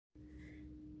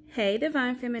Hey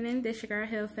Divine Feminine, this your girl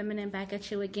Healed Feminine back at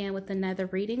you again with another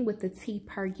reading with the tea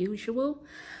per usual.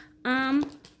 I'm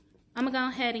gonna go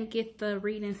ahead and get the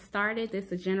reading started.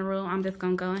 This is general. I'm just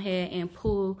gonna go ahead and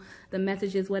pull the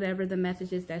messages, whatever the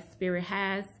messages that Spirit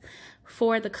has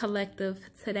for the collective.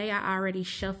 Today I already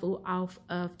shuffled off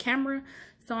of camera,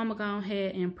 so I'm gonna go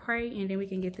ahead and pray and then we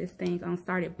can get this thing on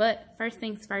started. But first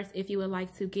things first, if you would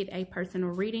like to get a personal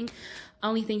reading,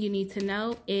 only thing you need to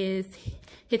know is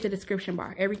hit the description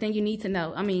bar. Everything you need to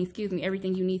know,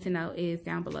 everything you need to know is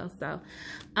down below. So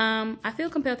I feel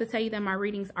compelled to tell you that my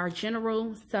readings are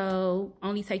general, so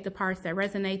only take the parts that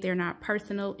resonate. They're not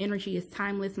personal. Energy is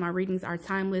timeless. My readings are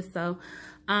timeless, so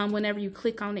whenever you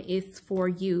click on it, it's for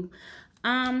you.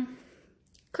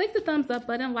 Click the thumbs up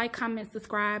button, like, comment,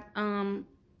 subscribe,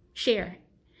 share.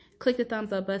 Click the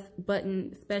thumbs up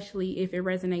button, especially if it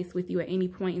resonates with you at any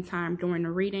point in time during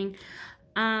the reading.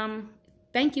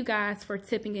 Thank you guys for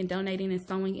tipping and donating and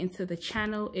sewing into the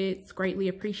channel. It's greatly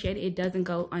appreciated. It doesn't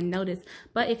go unnoticed.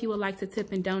 But if you would like to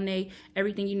tip and donate,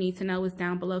 everything you need to know is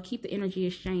down below. Keep the energy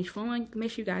exchange flowing.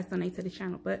 Make sure you guys donate to the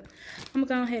channel. But I'm going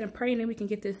to go ahead and pray and then we can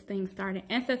get this thing started.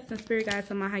 Ancestors and spirit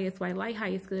guides are my highest white light,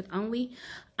 highest good only.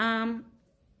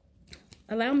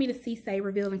 Allow me to see, say,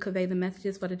 reveal, and convey the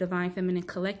messages for the Divine Feminine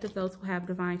Collective, those who have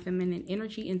Divine Feminine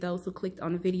energy, and those who clicked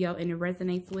on the video and it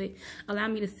resonates with. Allow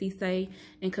me to see, say,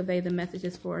 and convey the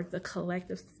messages for the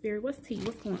collective. Spirit, what's tea?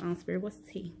 What's going on, Spirit? What's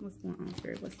tea? What's going on,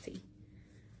 Spirit? What's tea?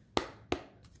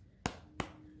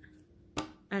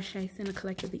 Ashay, send the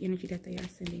collective the energy that they are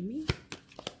sending me.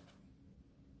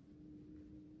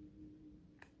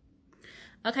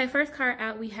 Okay, first card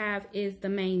out we have is the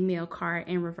main male card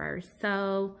in reverse.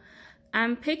 So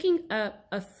I'm picking up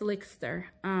a slickster,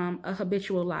 a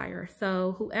habitual liar.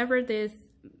 So whoever this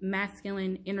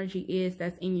masculine energy is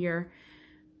that's in your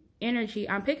energy,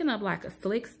 I'm picking up like a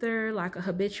slickster, like a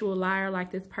habitual liar, like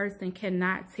this person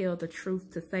cannot tell the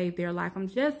truth to save their life. I'm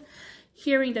just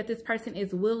hearing that this person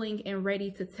is willing and ready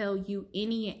to tell you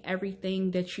any and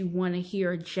everything that you want to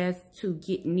hear just to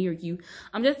get near you.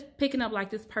 I'm just picking up like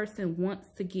this person wants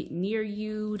to get near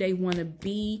you. They want to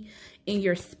be in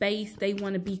your space. They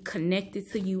want to be connected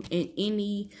to you in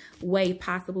any way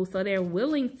possible. So they're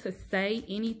willing to say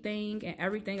anything and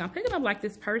everything. I'm picking up like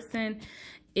this person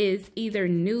is either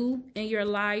new in your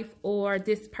life or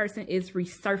this person is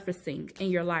resurfacing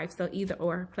in your life. So either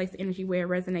or, place energy where it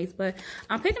resonates. But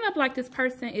I'm picking up like this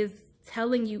person is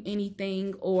telling you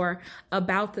anything or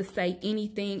about to say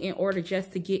anything in order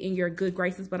just to get in your good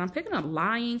graces. But I'm picking up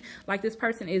lying, like this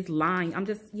person is lying.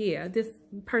 This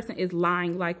person is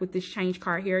lying, like with this change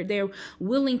card here. They're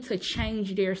willing to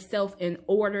change their self in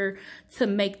order to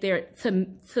make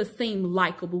to seem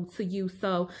likable to you.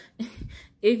 So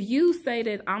if you say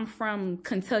that I'm from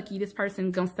Kentucky, this person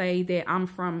gonna say that I'm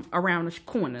from around the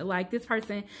corner. Like this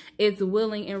person is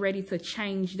willing and ready to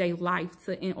change their life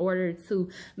in order to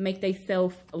make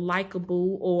themselves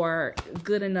likable or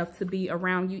good enough to be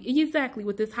around you. Exactly,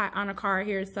 with this high honor card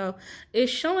here. So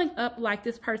it's showing up like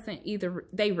this person, either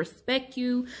they respect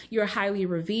you, you're highly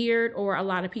revered, or a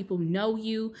lot of people know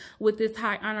you with this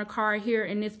high honor card here.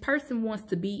 And this person wants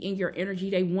to be in your energy.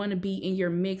 They want to be in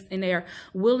your mix, and they're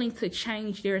willing to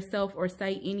change their self or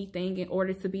say anything in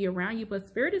order to be around you. But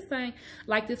Spirit is saying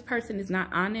like this person is not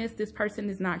honest, this person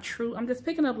is not true. I'm just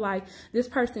picking up like this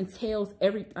person tells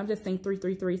I'm just saying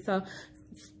 333. So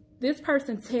this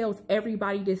person tells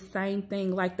everybody the same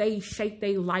thing, like they shape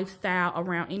their lifestyle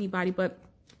around anybody. But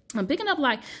I'm picking up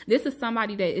like this is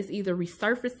somebody that is either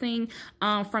resurfacing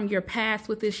from your past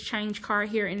with this change card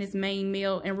here in this main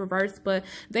male in reverse, but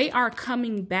they are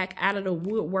coming back out of the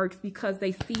woodworks because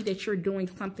they see that you're doing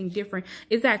something different.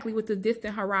 Exactly, with the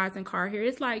distant horizon card here.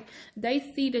 It's like they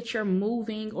see that you're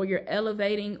moving or you're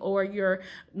elevating or you're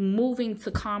moving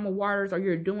to calmer waters or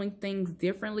you're doing things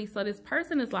differently. So this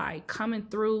person is like coming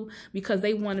through because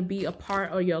they want to be a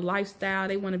part of your lifestyle.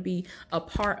 They want to be a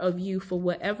part of you for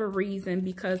whatever reason,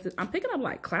 because I'm picking up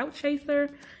like clout chaser.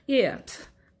 Yeah,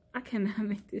 I cannot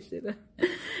make this shit up.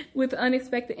 With the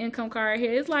unexpected income card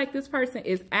here, it's like this person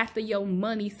is after your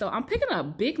money. So I'm picking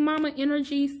up big mama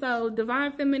energy. So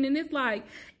Divine Feminine, it's like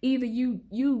either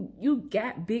you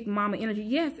got big mama energy.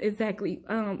 Yes, exactly.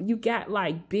 You got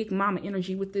like big mama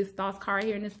energy with this thoughts card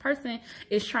here, and this person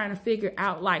is trying to figure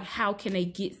out like how can they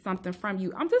get something from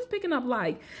you. I'm just picking up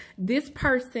like this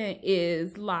person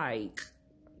is like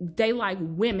they like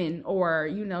women or,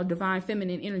 you know, divine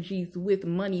feminine energies with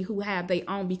money who have their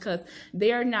own, because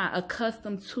they're not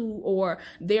accustomed to, or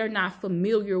they're not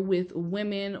familiar with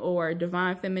women or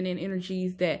divine feminine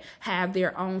energies that have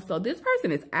their own. So this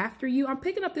person is after you. I'm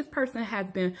picking up this person has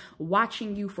been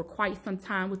watching you for quite some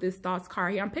time with this thoughts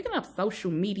card here. I'm picking up social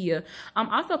media. I'm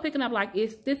also picking up, like,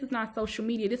 if this is not social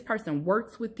media, this person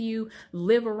works with you,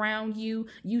 live around you,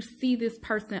 you see this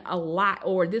person a lot,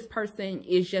 or this person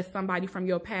is just somebody from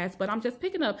your past. But I'm just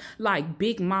picking up like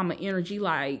big mama energy.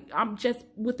 Like, I'm just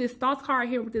with this thoughts card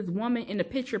here with this woman in the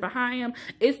picture behind him,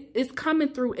 it's coming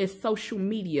through as social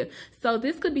media. So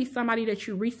this could be somebody that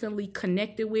you recently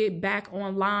connected with back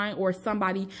online, or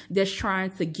somebody that's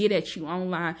trying to get at you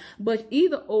online. But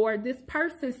either or, this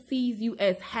person sees you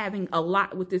as having a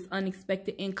lot with this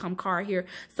unexpected income card here.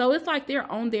 So it's like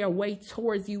they're on their way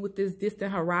towards you with this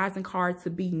distant horizon card to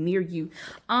be near you.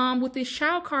 With this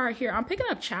child card here, I'm picking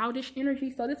up childish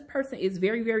energy. So this person is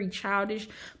very, very childish,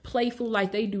 playful,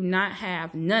 like they do not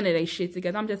have none of their shit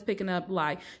together. I'm just picking up,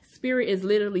 like, spirit is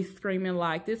literally screaming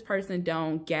like this person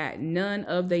don't got none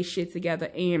of their shit together,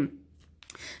 and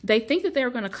they think that they're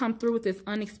going to come through with this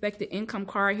unexpected income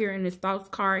card here, and this thoughts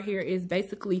card here is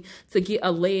basically to get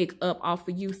a leg up off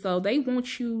of you. So they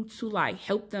want you to like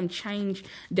help them change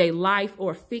their life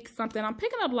or fix something. I'm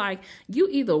picking up like you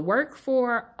either work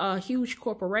for a huge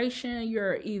corporation,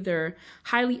 you're either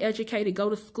highly educated, go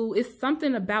to school. It's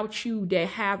something about you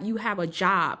that you have a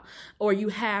job, or you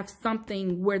have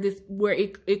something where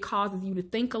it causes you to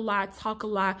think a lot, talk a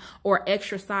lot, or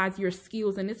exercise your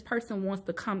skills. And this person wants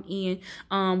to come in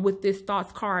with this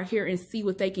thoughts card here and see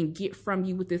what they can get from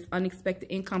you with this unexpected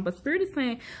income. But spirit is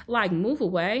saying like move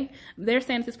away. They're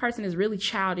saying that this person is really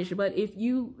childish, but if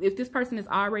this person is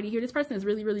already here, this person is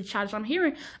really, really childish. I'm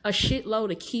hearing a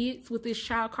shitload of kids with this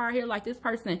child card here. Like this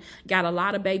person got a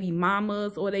lot of baby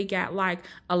mamas, or they got like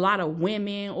a lot of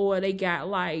women, or they got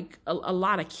like a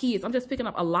lot of kids. I'm just picking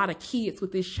up a lot of kids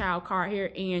with this child card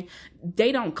here, and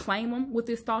they don't claim them with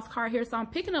this thoughts card here. So I'm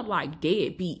picking up like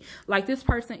deadbeat. Like this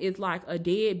person is like a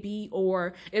deadbeat,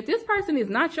 or if this person is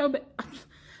not your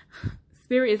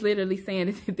spirit is literally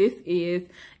saying that this is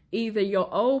either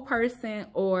your old person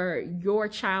or your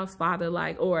child's father,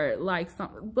 like, or like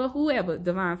some, but whoever,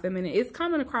 divine feminine, it's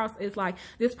coming across as like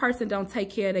this person don't take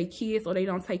care of their kids, or they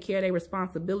don't take care of their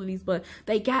responsibilities, but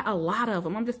they got a lot of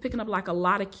them. I'm just picking up like a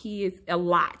lot of kids, a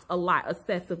lot,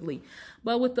 excessively.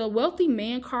 But with the wealthy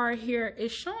man card here,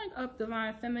 it's showing up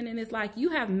divine feminine. It's like you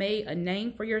have made a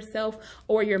name for yourself,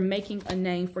 or you're making a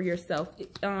name for yourself.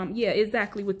 Yeah,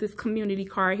 exactly. With this community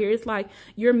card here, it's like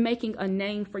you're making a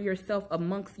name for yourself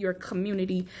amongst your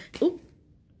community. Ooh,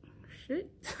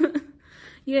 shit.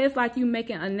 Yeah, it's like you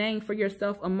making a name for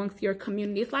yourself amongst your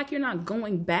community. It's like you're not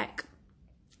going back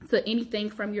to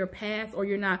anything from your past, or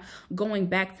you're not going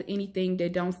back to anything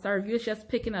that don't serve you. It's just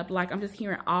picking up like I'm just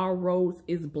hearing all roads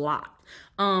is blocked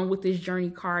with this journey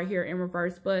card here in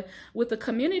reverse. But with the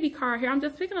community card here, I'm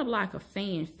just picking up like a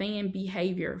fan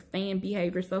behavior.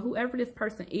 So whoever this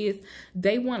person is,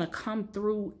 they want to come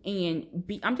through and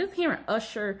be, I'm just hearing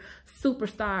Usher,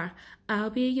 superstar,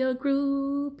 I'll be your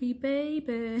groupie,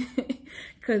 baby.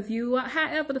 Cause you are,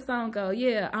 however the song go,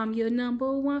 yeah, I'm your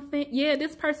 #1 fan. Yeah,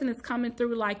 this person is coming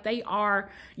through like they are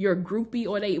your groupie,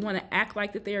 or they want to act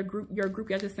like that they're your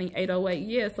groupie. I just seen 808.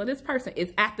 Yeah, so this person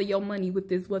is after your money with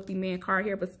this wealthy man card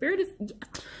here. But spirit is,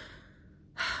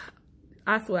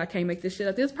 I swear I can't make this shit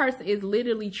up. This person is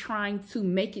literally trying to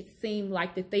make it seem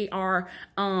like that they are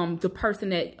the person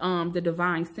that the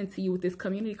divine sent to you with this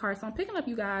community card. So I'm picking up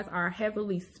you guys are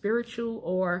heavily spiritual,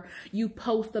 or you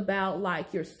post about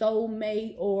like your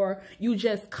soulmate, or you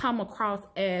just come across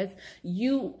as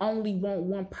you only want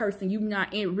one person. You're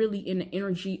not really in the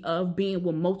energy of being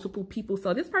with multiple people.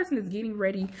 So this person is getting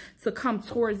ready to come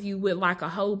towards you with like a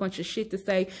whole bunch of shit to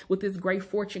say with this great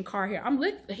fortune card here. I'm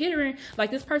hearing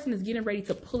like this person is getting ready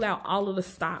to pull out all of the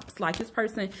stops. Like this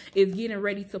person is getting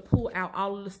ready to pull out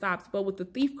all of the stops. But with the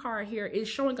thief card here, it's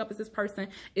showing up as this person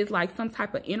is like some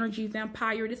type of energy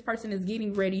vampire. This person is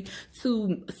getting ready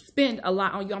to spend a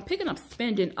lot on you. I'm picking up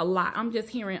spending a lot. I'm just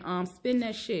hearing spend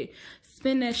that shit,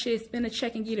 spend a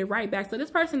check and get it right back. So this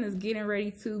person is getting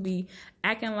ready to be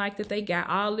acting like that they got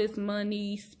all this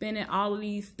money, spending all of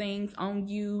these things on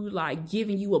you, like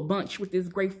giving you a bunch with this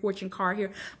great fortune card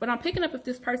here. But I'm picking up if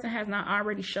this person has not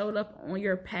already showed up on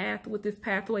your path with this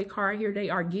pathway card here, they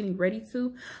are getting ready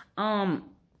to.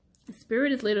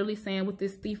 Spirit is literally saying with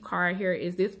this thief card here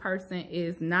is this person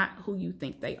is not who you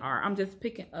think they are. I'm just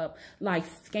picking up like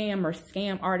scam or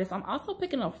scam artist. I'm also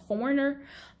picking up foreigner,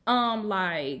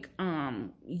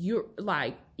 you're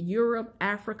like Europe,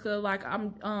 Africa, like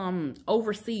I'm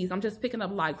overseas. I'm just picking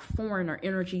up like foreigner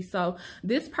energy. So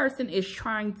this person is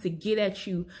trying to get at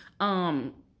you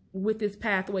with this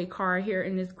pathway card here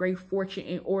and this great fortune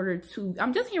in order to,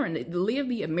 I'm just hearing live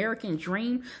the American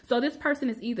dream. So this person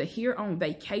is either here on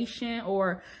vacation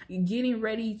or getting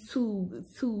ready to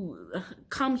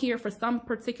come here for some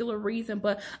particular reason.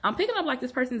 But I'm picking up like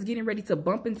this person is getting ready to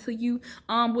bump into you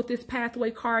with this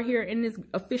pathway card here. And this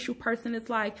official person is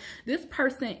like, this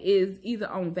person is either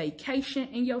on vacation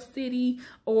in your city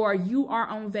or you are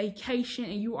on vacation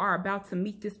and you are about to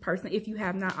meet this person if you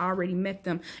have not already met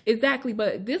them. Exactly.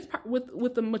 But this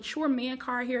with the mature man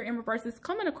card here in reverse is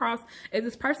coming across as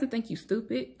this person think you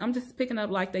stupid. I'm just picking up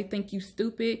like they think you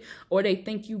stupid or they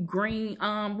think you green.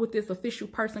 With this official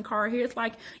person card here, it's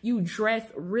like you dress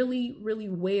really, really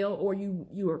well, or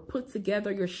you are put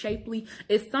together, you're shapely.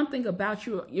 It's something about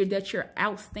you that you're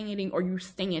outstanding or you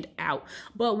stand out.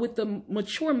 But with the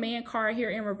mature man card here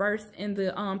in reverse and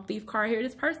the thief card here,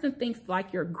 this person thinks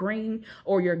like you're green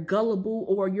or you're gullible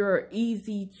or you're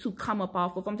easy to come up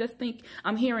off of.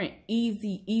 I'm hearing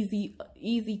easy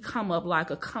come up, like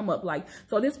a come up, like,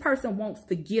 so this person wants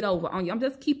to get over on you. I'm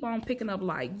just keep on picking up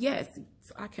like, yes,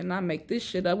 I cannot make this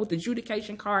shit up. With the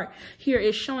adjudication card here,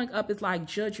 it's showing up as like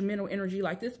judgmental energy.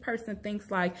 Like this person thinks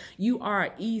like you are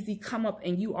an easy come up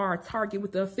and you are a target.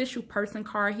 With the official person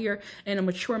card here and a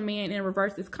mature man in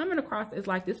reverse, is coming across as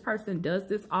like this person does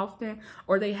this often,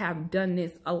 or they have done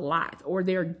this a lot, or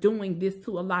they're doing this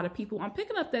to a lot of people. I'm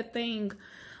picking up that thing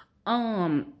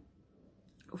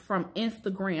from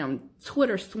Instagram,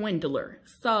 Twitter swindler.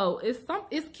 So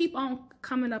it's keep on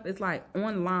coming up. It's like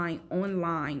online.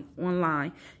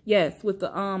 Yes, with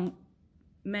the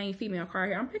main female card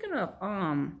here, I'm picking up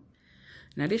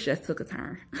now this just took a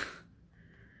turn.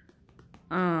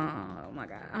 Oh my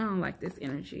god, I don't like this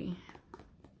energy.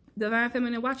 Divine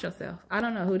Feminine, watch yourself. I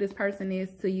don't know who this person is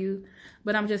to you,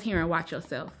 but I'm just hearing watch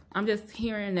yourself. I'm just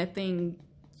hearing that thing,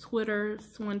 Twitter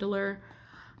swindler.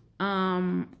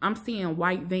 I'm seeing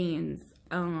white vans.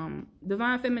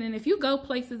 Divine Feminine, if you go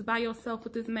places by yourself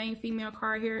with this main female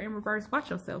card here in reverse,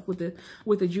 watch yourself with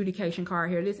the adjudication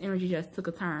card here. This energy just took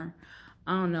a turn.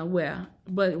 I don't know where,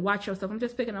 but watch yourself. I'm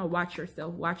just picking up watch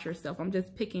yourself. I'm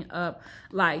just picking up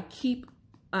like keep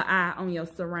an eye on your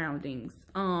surroundings.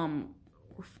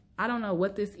 I don't know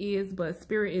what this is, but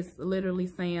spirit is literally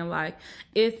saying like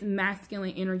it's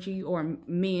masculine energy or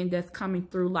men that's coming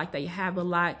through like they have a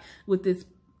lot with this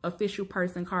official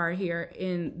person card here,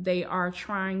 and they are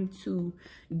trying to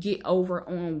get over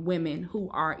on women who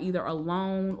are either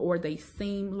alone or they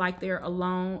seem like they're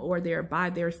alone or they're by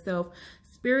themselves.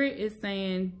 Spirit is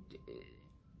saying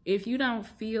if you don't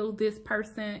feel this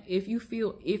person, if you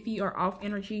feel iffy or off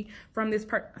energy from this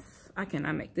person, I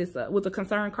cannot make this up. With the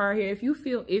concern card here, if you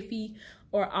feel iffy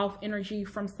or off energy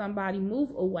from somebody,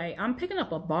 move away. I'm picking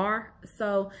up a bar.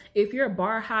 So if you're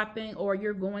bar hopping or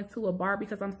you're going to a bar,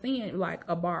 because I'm seeing like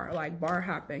a bar, like bar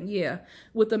hopping. Yeah.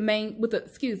 With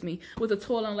the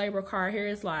toil and labor card here,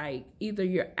 it's like either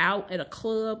you're out at a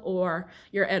club or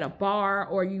you're at a bar,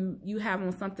 or you have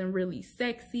on something really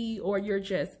sexy, or you're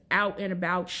just out and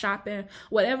about shopping,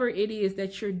 whatever it is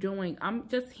that you're doing. I'm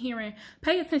just hearing,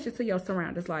 pay attention to your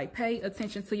surroundings. Like pay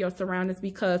attention to your surroundings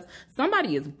because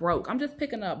somebody is broke. I'm just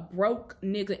picking up broke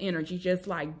nigga energy, just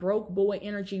like broke boy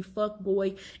energy, fuck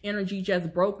boy energy,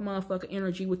 just broke motherfucker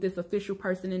energy with this official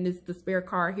person in this despair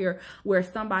card here, where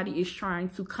somebody is trying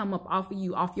to come up off of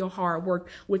you, off your hard work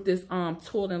with this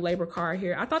toil and labor card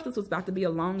here. I thought this was about to be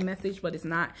a long message, but it's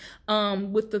not.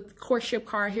 With the courtship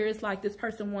card here, it's like this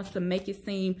person wants to make it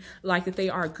seem like that they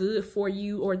are good for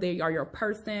you, or they are your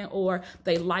person, or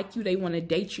they like you, they want to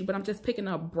date you. But I'm just picking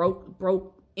up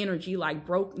broke energy, like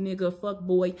broke nigga, fuck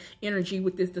boy energy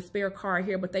with this despair card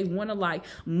here, but they want to like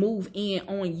move in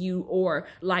on you or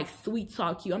like sweet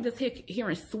talk you. I'm just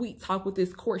hearing sweet talk with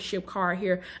this courtship card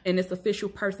here and this official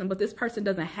person, but this person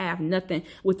doesn't have nothing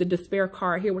with the despair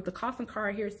card here. With the coffin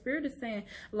card here, spirit is saying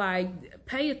like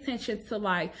pay attention to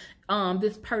like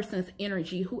this person's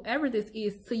energy, whoever this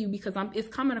is to you, because it's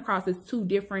coming across as two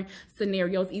different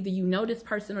scenarios. Either you know this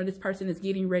person or this person is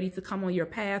getting ready to come on your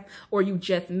path, or you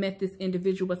just met this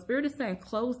individual. But spirit is saying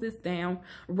close this down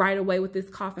right away with this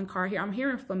coffin card here. I'm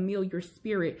hearing familiar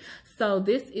spirit. So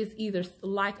this is either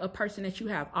like a person that you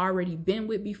have already been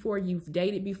with before, you've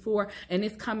dated before, and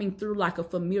it's coming through like a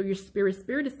familiar spirit.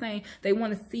 Spirit is saying they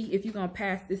want to see if you're going to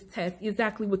pass this test.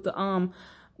 Exactly with the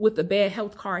with the bad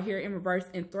health card here in reverse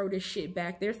and throw this shit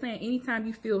back. They're saying anytime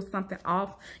you feel something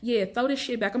off, yeah, throw this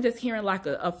shit back. I'm just hearing like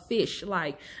a fish,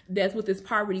 like that's with this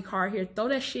poverty card here. Throw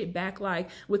that shit back,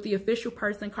 like with the official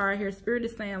person card here. Spirit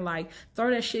is saying like throw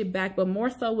that shit back, but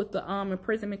more so with the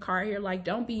imprisonment card here, like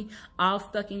don't be all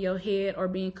stuck in your head or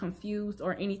being confused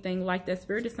or anything like that.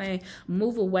 Spirit is saying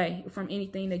move away from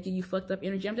anything that give you fucked up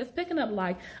energy. I'm just picking up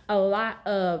like a lot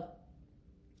of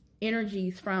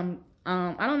energies from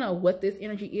I don't know what this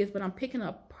energy is, but I'm picking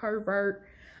up pervert.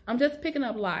 I'm just picking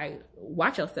up like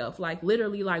watch yourself, like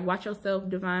literally like watch yourself,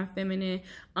 divine feminine.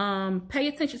 Pay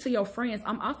attention to your friends.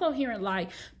 I'm also hearing like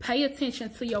pay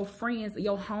attention to your friends,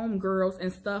 your homegirls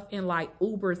and stuff in like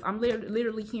Ubers. I'm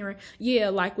literally hearing, yeah,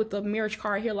 like with the marriage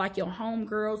card here, like your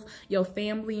homegirls, your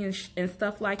family and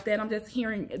stuff like that. I'm just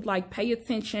hearing like pay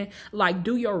attention, like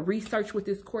do your research with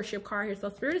this courtship card here. So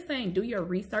Spirit is saying do your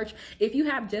research. If you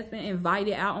have just been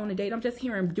invited out on a date, I'm just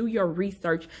hearing do your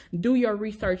research. Do your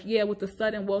research. Yeah, with the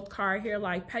sudden wealth card here,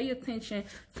 like pay attention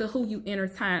to who you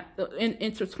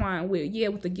intertwine with. Yeah,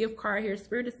 with the gift card here,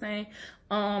 Spirit is saying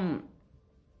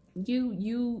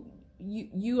you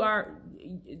are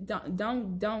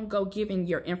don't go giving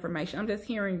your information. I'm just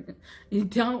hearing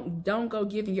don't go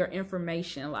giving your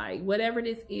information, like whatever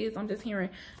this is. I'm just hearing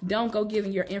don't go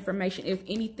giving your information. If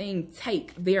anything,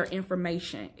 take their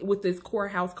information with this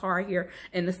courthouse card here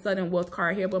and the sudden wealth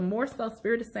card here. But more so,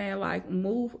 Spirit is saying like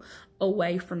move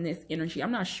away from this energy.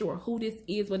 I'm not sure who this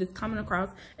is, but it's coming across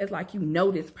as like you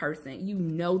know this person. You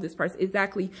know this person.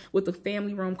 Exactly with the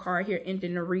family room card here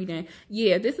ending the reading.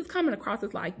 Yeah, this is coming across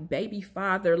as like baby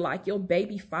father, like your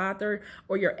baby father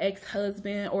or your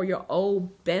ex-husband or your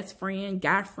old best friend,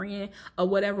 guy friend, or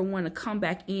whatever want to come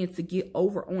back in to get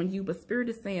over on you. But Spirit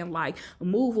is saying like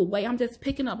move away. I'm just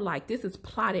picking up like this is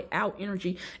plotted out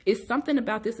energy. It's something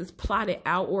about this is plotted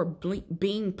out or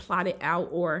being plotted out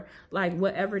or like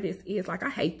whatever this is. Like I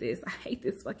hate this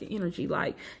fucking energy.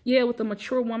 Like yeah, with the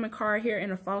mature woman card here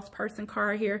and a false person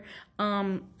card here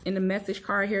in the message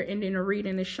card here ending the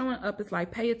reading, is showing up as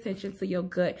like pay attention to your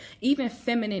gut. Even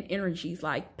feminine energies,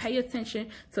 like pay attention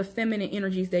to feminine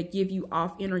energies that give you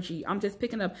off energy. I'm just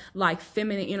picking up like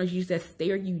feminine energies that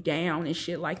stare you down and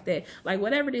shit like that. Like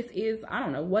whatever this is, I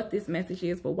don't know what this message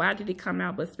is, but why did it come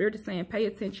out? But Spirit is saying pay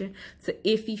attention to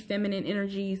iffy feminine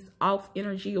energies, off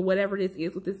energy, or whatever this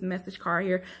is with this message card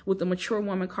here with the mature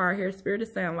woman card here. Spirit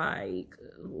is saying like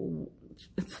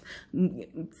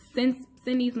send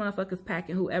these motherfuckers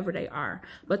packing, whoever they are.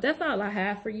 But that's all I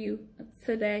have for you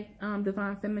today,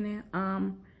 divine feminine.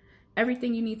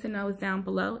 Everything you need to know is down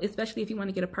below, especially if you want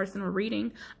to get a personal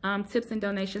reading. Tips and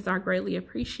donations are greatly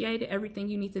appreciated. Everything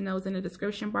you need to know is in the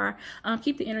description bar.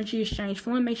 Keep the energy exchange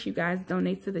flowing. Make sure you guys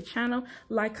donate to the channel,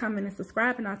 like, comment, and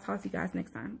subscribe, and I'll talk to you guys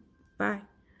next time. Bye.